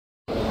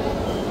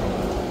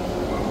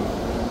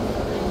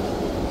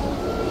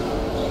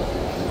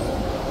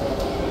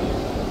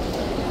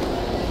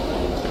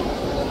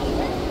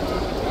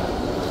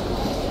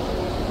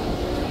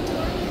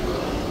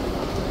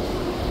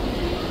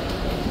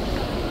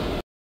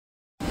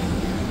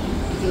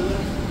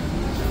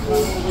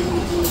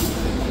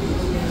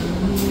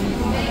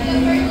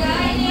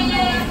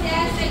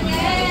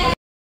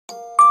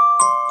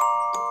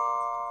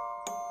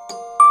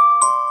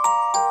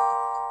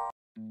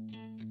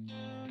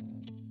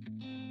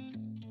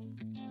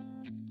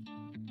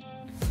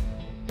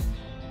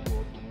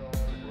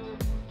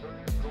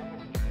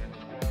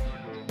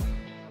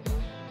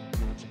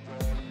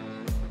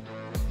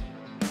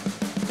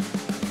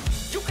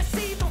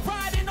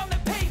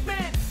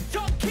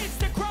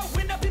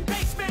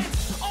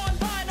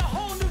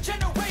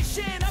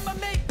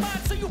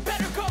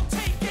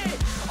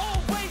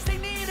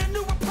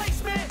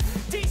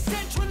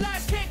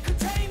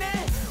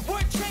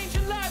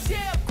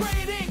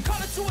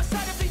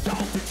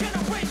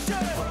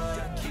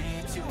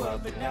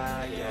up at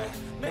night, yeah.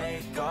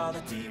 Make all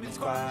the demons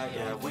quiet,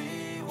 yeah.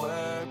 We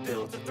were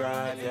built to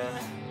thrive,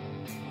 yeah.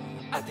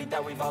 I think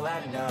that we've all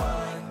had enough.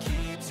 What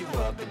keeps you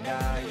up at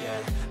night,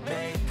 yeah.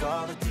 Make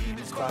all the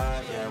demons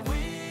quiet, yeah.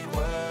 We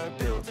were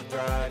built to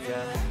thrive,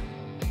 yeah.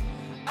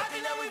 I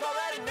think that we've all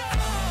had enough.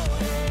 Oh,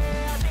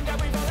 yeah, I think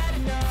that we've all had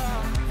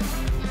enough.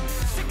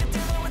 Sick of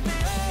dealing with the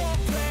old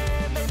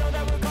plan. They know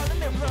that we're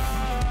calling it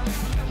wrong.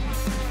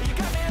 You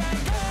got me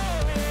like,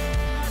 oh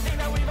yeah, I think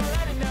that we've all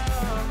had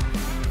enough.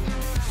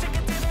 Sick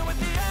of dealing with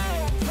the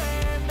old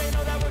plan. They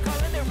know that we're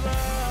calling it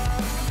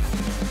wrong.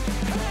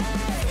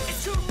 Hey,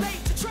 it's too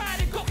late to try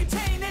to go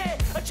contain it.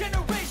 A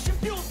generation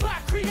fueled by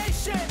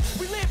creation.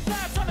 We live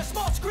lives on a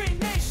small screen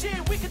nation.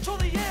 We control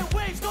the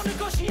airwaves, no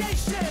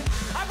negotiation.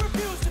 I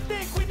refuse to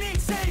think we need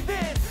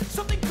saving.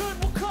 Something good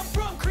will come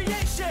from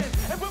creation.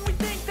 And when we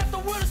think that the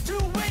world is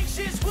too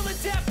anxious, we'll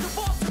adapt,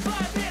 evolve,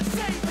 survive and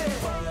save it.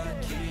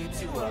 What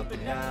keeps you up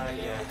at night,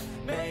 yeah.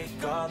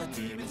 Make all the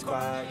demons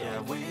quiet,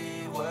 yeah.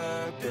 We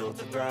were built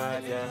to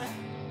thrive, yeah.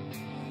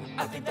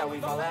 I think that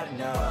we've all had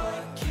enough.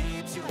 What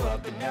keeps you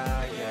up at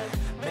night, yeah.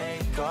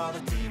 Make all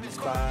the demons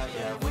quiet,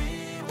 yeah.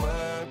 We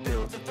were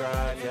built to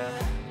thrive, yeah.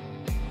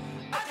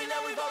 I think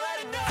that we've all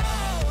had enough.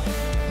 Oh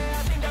yeah,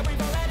 I think that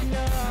we've all had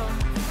enough.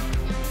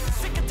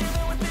 Sick of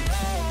dealing with the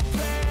old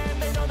plan.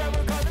 They know that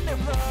we're calling it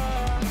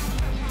wrong.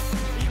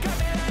 You got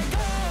me like,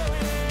 oh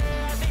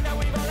yeah, I think that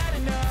we've all had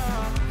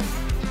enough.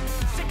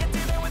 Sick of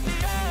dealing with the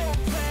old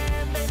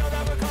plan. They know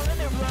that we're calling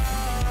it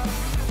wrong.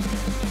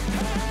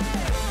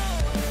 Hey,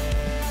 oh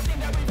yeah, I think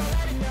that we've all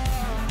had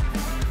enough.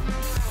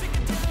 Sick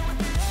of dealing with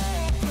the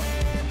old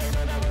plan. They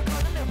know that we're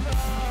calling it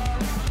wrong.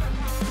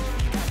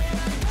 You got me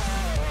like,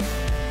 oh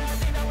yeah, I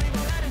think that we've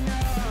all had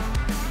enough.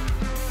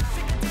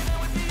 Sick of dealing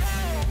with the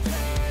old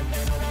plan.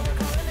 They know that we're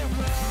calling it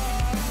wrong.